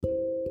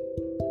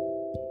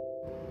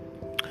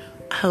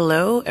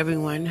Hello,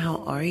 everyone. How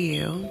are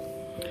you?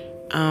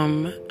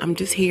 I'm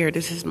just here.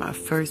 This is my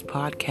first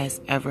podcast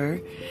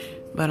ever,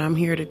 but I'm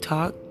here to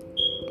talk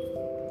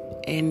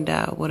and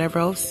whatever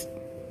else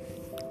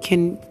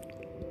can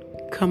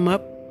come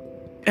up.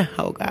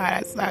 Oh, God,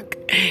 I suck.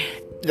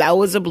 That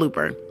was a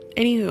blooper.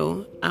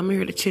 Anywho, I'm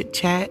here to chit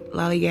chat,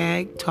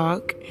 lollygag,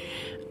 talk.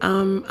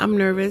 I'm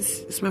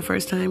nervous. It's my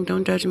first time.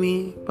 Don't judge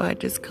me, but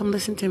just come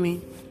listen to me.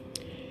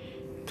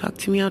 Talk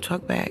to me. I'll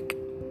talk back.